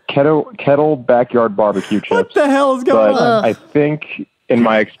with kettle backyard barbecue chips. What the hell is going on? I think... in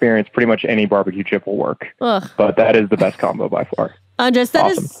my experience, pretty much any barbecue chip will work. Ugh. But that is the best combo by far. Andres, that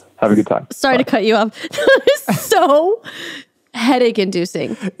awesome. is... Have a good time. Sorry to cut you off. That is so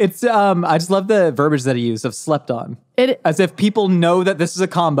headache-inducing. It's I just love the verbiage that he used of slept on. As if people know that this is a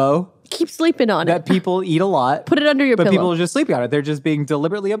combo. Keep sleeping on it. That people eat a lot. Put it under your pillow. But people are just sleeping on it. They're just being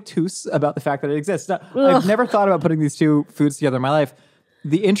deliberately obtuse about the fact that it exists. Now, I've never thought about putting these two foods together in my life.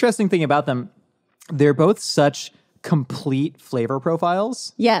 The interesting thing about them, they're both such... complete flavor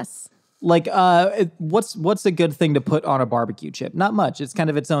profiles. Yes. Like, what's a good thing to put on a barbecue chip? Not much. It's kind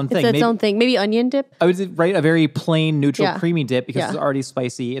of its own thing. It's its own thing. Maybe onion dip? I would say, right, a very plain, neutral, creamy dip because it's already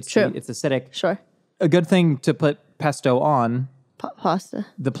spicy. It's sweet, it's acidic. Sure. A good thing to put pesto on. Pasta.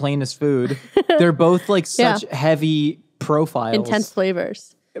 The plainest food. They're both like such heavy profiles. Intense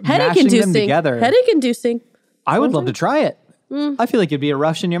flavors. Headache-inducing. Together. Headache-inducing. I would love to try it. I feel like it'd be a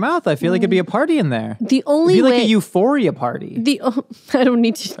rush in your mouth. I feel like it'd be a party in there. The only it'd be way... like a euphoria party. I don't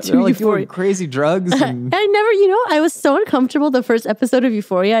need to do like euphoria. Crazy drugs. And... I never, I was so uncomfortable the first episode of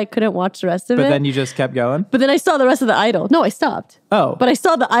Euphoria, I couldn't watch the rest of it. But then you just kept going? But then I saw the rest of The Idol. No, I stopped. Oh. But I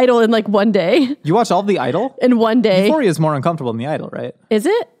saw The Idol in like one day. You watched all of The Idol? In one day. Euphoria is more uncomfortable than The Idol, right? Is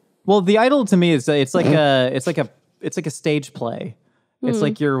it? Well, The Idol to me is it's like a stage play. It's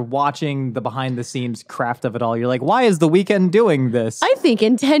like you're watching the behind the scenes craft of it all. You're like, why is The Weeknd doing this? I think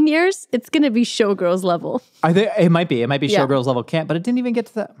in 10 years, it's going to be Showgirls level. I think it might be. It might be Showgirls level. Can't, but it didn't even get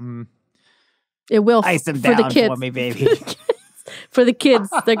to that. It will ice them for down the kids. For me, baby. For the kids.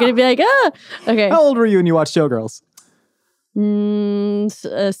 They're going to be like, okay. How old were you when you watched Showgirls?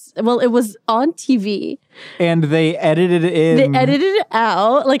 Well, it was on TV. And they edited it in. They edited it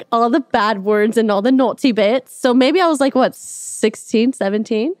out, like all the bad words and all the naughty bits. So maybe I was like, 16,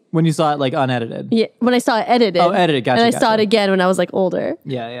 17? When you saw it like unedited? Yeah, when I saw it edited. Oh, edited, gotcha. And I saw it again when I was like older.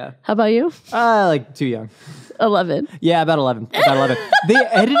 Yeah. How about you? Like too young. 11. Yeah, about 11. They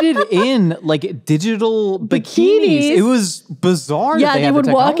edited in like digital bikinis. It was bizarre. Yeah, they would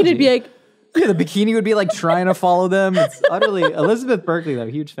walk and it'd be like, yeah, the bikini would be like trying to follow them. It's utterly Elizabeth Berkley, though,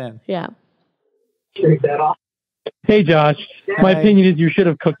 huge fan. Yeah. Hey, Josh. Hi. My opinion is you should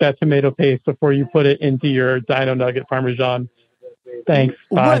have cooked that tomato paste before you put it into your Dino Nugget Parmesan. Thanks.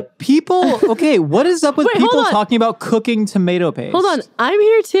 Bye. What people? Okay, what is up with people talking about cooking tomato paste? Hold on, I'm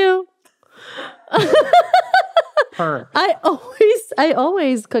here too. Her. I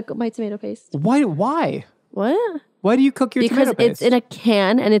always cook my tomato paste. Why? What? Why do you cook your tomato paste? Because it's in a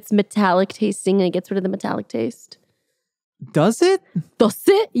can and it's metallic tasting and it gets rid of the metallic taste. Does it? Does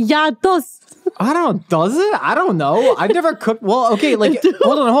it? Yeah, does. Does it? I don't know. I've never cooked. Well, okay, like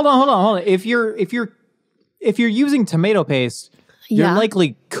hold on. If you're using tomato paste, you're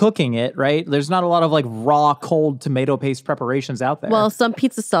likely cooking it, right? There's not a lot of like raw, cold tomato paste preparations out there. Well, some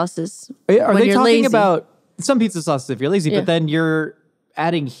pizza sauces. Are they talking about some pizza sauces if you're lazy, but then you're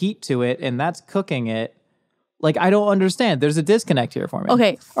adding heat to it and that's cooking it. Like, I don't understand. There's a disconnect here for me.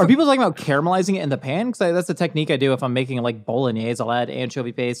 Okay. Are people talking about caramelizing it in the pan? Because that's the technique I do if I'm making like bolagnese. I'll add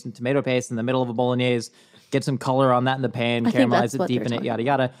anchovy paste and tomato paste in the middle of a bolognese, get some color on that in the pan, caramelize it, deepen it, yada,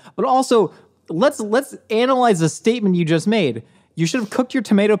 yada. But also, let's analyze the statement you just made. You should have cooked your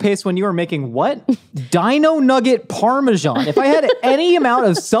tomato paste when you were making what? Dino nugget parmesan. If I had any amount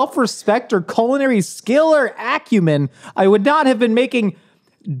of self-respect or culinary skill or acumen, I would not have been making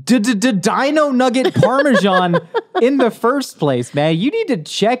Dino nugget parmesan in the first place, man. You need to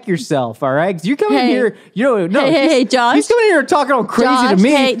check yourself, all right? 'Cause you come in here, hey, Josh. He's coming in here talking all crazy to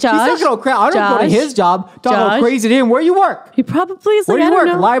me. Hey, Josh. He's talking all crazy. I don't go to his job talking all crazy to him. Where you work? He probably is. Where like, do you I work?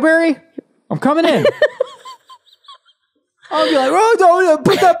 don't know. Library? I'm coming in. I'll be like, oh, don't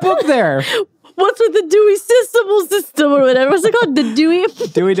put that book there. What's with the Dewey Decimal System or whatever? What's it called? The Dewey?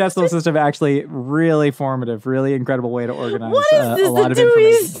 Dewey Decimal System, actually really formative, really incredible way to organize what is this? a lot of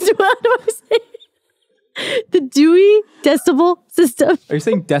Dewey, information. how do I say it? The Dewey Decimal System. Are you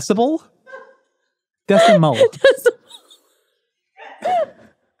saying decibel? Decimal.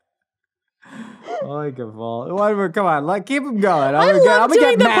 Oh, come on, keep them going. I'm gonna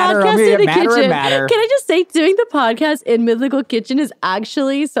get madder. I'm gonna get madder and madder. Can I just say, doing the podcast in Mythical Kitchen is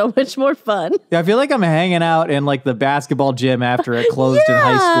actually so much more fun. Yeah, I feel like I'm hanging out in like the basketball gym after it closed in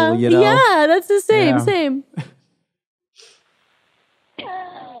high school. You know? Yeah, that's the same.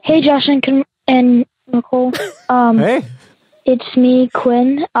 Hey, Josh and Nicole. Hey, it's me,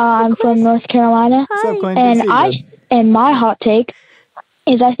 Quinn. I'm from North Carolina. what's up, Quinn? And my hot take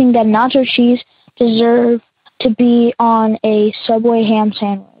is I think that nacho cheese deserve to be on a Subway ham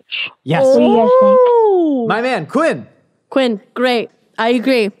sandwich. Yes. What do you guys think? My man, Quinn. Quinn, great. I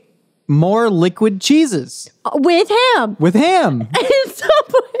agree. More liquid cheeses. With ham. With ham. And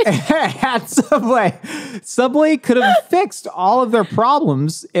Subway. At Subway. Subway could have fixed all of their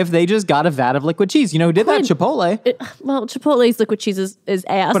problems if they just got a vat of liquid cheese. You know who did that? Chipotle. Well, Chipotle's liquid cheese is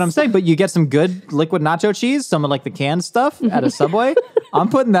ass. But I'm saying, you get some good liquid nacho cheese, some of like the canned stuff at a Subway. I'm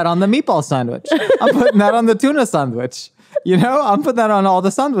putting that on the meatball sandwich. I'm putting that on the tuna sandwich. You know, I'm putting that on all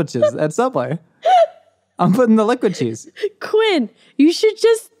the sandwiches at Subway. I'm putting the liquid cheese. Quinn, you should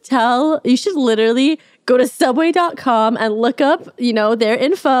literally go to Subway.com and look up, their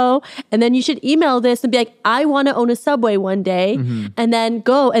info. And then you should email this and be like, I want to own a Subway one day. Mm-hmm. And then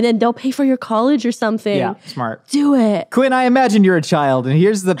go. And then they'll pay for your college or something. Yeah, smart. Do it. Quinn, I imagine you're a child. And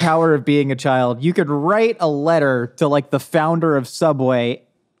here's the power of being a child. You could write a letter to like the founder of Subway,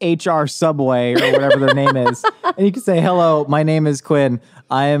 HR Subway, or whatever their name is. And you can say, hello, my name is Quinn.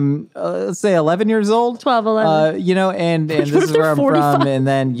 I'm, let's say 11 years old. 12, 11. And this is where I'm 45? from. And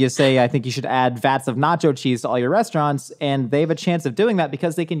then you say, I think you should add vats of nacho cheese to all your restaurants. And they have a chance of doing that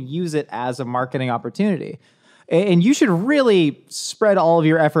because they can use it as a marketing opportunity. And you should really spread all of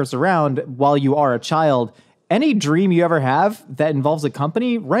your efforts around while you are a child. Any dream you ever have that involves a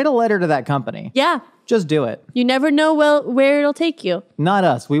company, write a letter to that company. Yeah. Just do it. You never know where it'll take you. Not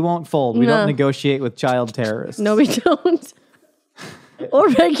us. We won't fold. We don't negotiate with child terrorists. No, we don't. Or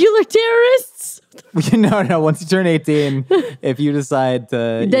regular terrorists. No. Once you turn 18, if you decide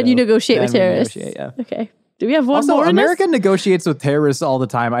to... Then you negotiate with terrorists. Yeah. Okay. Do we have one also, more? America negotiates with terrorists all the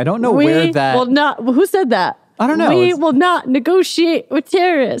time. I don't know where that... Who said that? I don't know. We will not negotiate with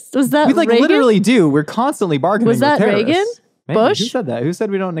terrorists. Was that Reagan? We literally do. We're constantly bargaining with terrorists. Was that Reagan? Maybe. Bush? Who said that? Who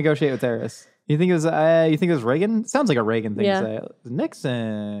said we don't negotiate with terrorists? You think it was Reagan? Sounds like a Reagan thing to say.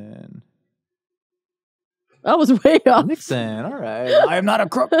 Nixon. That was way off. Nixon. All right. I am not a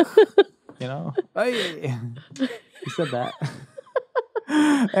crook. Hey. He said that.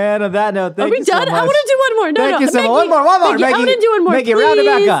 And on that note, thank you so much. I want to do one more. Thank you so much. One more. Maggie, I want to do one more. Maggie, round it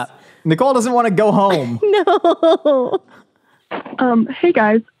back up. Nicole doesn't want to go home. No. Hey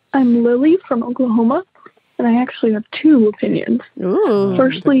guys, I'm Lily from Oklahoma, and I actually have two opinions. Ooh.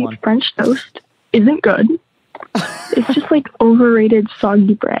 Firstly, French toast isn't good. It's just like overrated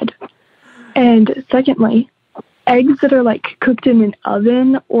soggy bread. And secondly, eggs that are like cooked in an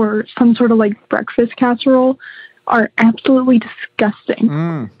oven or some sort of like breakfast casserole are absolutely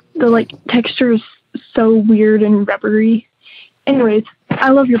disgusting. The like texture is so weird and rubbery. Anyways, I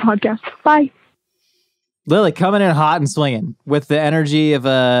love your podcast. Bye. Lily coming in hot and swinging with the energy of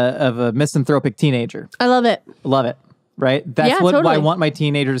a misanthropic teenager. I love it. Love it. Right? That's what totally. I want my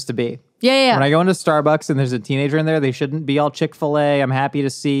teenagers to be. Yeah. When I go into Starbucks and there's a teenager in there, they shouldn't be all Chick-fil-A. I'm happy to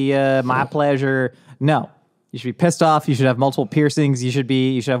see you. My pleasure. No. You should be pissed off. You should have multiple piercings. You should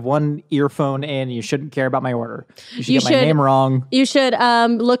have one earphone in. You shouldn't care about my order. You should get my name wrong. You should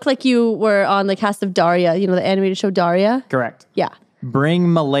look like you were on the cast of Daria. You know, the animated show Daria? Correct. Yeah.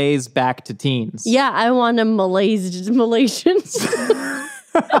 Bring malaise back to teens. Yeah, I want a Malaysians.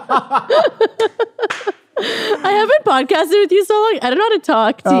 I haven't podcasted with you so long. I don't know how to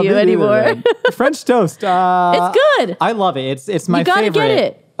talk to you anymore. French toast. It's good. I love it. It's my favorite get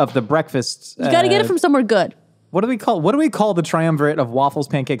it. of the breakfast. You got to get it from somewhere good. What do we call the triumvirate of waffles,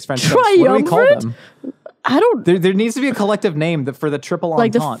 pancakes, French toast? What do we call them? I don't. There needs to be a collective name for the triple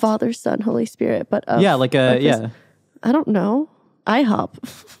entente. Like the Father, Son, Holy Spirit. But yeah, like a yeah. I don't know.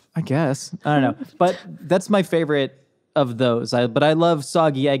 IHOP. I guess. I don't know. But that's my favorite of those. But I love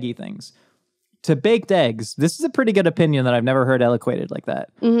soggy, eggy things. To baked eggs, this is a pretty good opinion that I've never heard eloquated like that.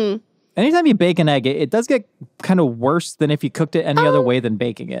 Mm-hmm. Anytime you bake an egg, it does get kind of worse than if you cooked it any other way than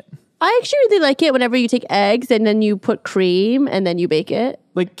baking it. I actually really like it whenever you take eggs and then you put cream and then you bake it.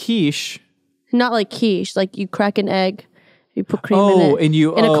 Like quiche. Not like quiche. Like you crack an egg. You put cream in it. And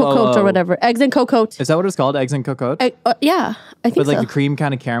you... In a cocotte or whatever. Eggs and cocotte. Is that what it's called? Eggs and cocotte? Yeah, I think so. But like the cream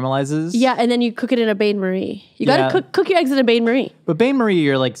kind of caramelizes? Yeah, and then you cook it in a bain-marie. You got to cook your eggs in a bain-marie. But bain-marie,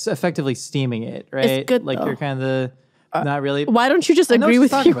 you're like effectively steaming it, right? It's good, like though. You're kind of not really... Why don't you just agree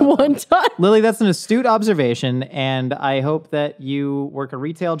with you one time? Lily, that's an astute observation, and I hope that you work a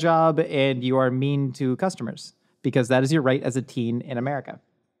retail job and you are mean to customers, because that is your right as a teen in America.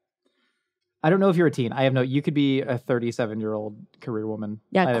 I don't know if you're a teen. You could be a 37-year-old career woman.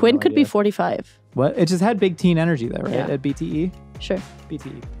 Yeah, Quinn could be 45. What? It just had big teen energy though, right? At BTE? Sure.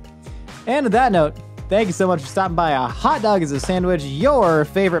 BTE. And on that note, thank you so much for stopping by. A Hot Dog is a Sandwich, your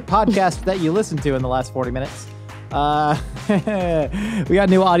favorite podcast that you listened to in the last 40 minutes. We got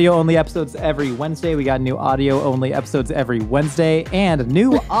new audio-only episodes every Wednesday. And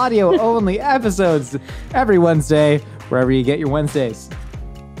new audio-only episodes every Wednesday, wherever you get your Wednesdays.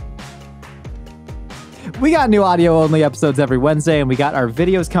 We got new audio-only episodes every Wednesday, and we got our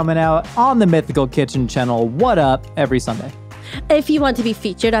videos coming out on the Mythical Kitchen channel, What Up, every Sunday. If you want to be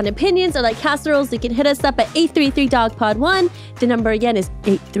featured on Opinions or like Casseroles, you can hit us up at 833-DOGPOD1. The number again is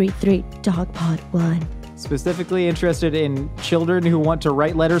 833-DOGPOD1. Specifically interested in children who want to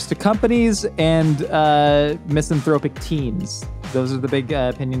write letters to companies and misanthropic teens. Those are the big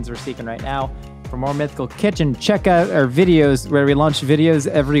opinions we're seeking right now. For more Mythical Kitchen, check out our videos where we launch videos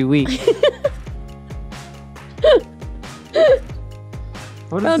every week.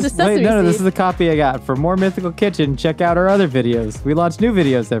 This is the copy I got. For more Mythical Kitchen, check out our other videos. We launch new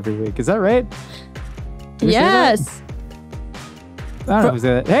videos every week. Is that right? Yes. I don't know who's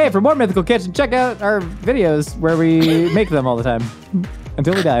it. Hey, for more Mythical Kitchen, check out our videos where we make them all the time.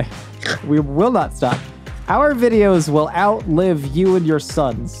 Until we die. We will not stop. Our videos will outlive you and your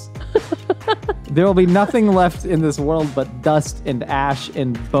sons. There will be nothing left in this world but dust and ash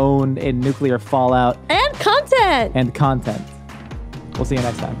and bone and nuclear fallout. And content. We'll see you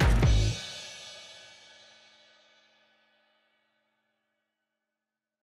next time.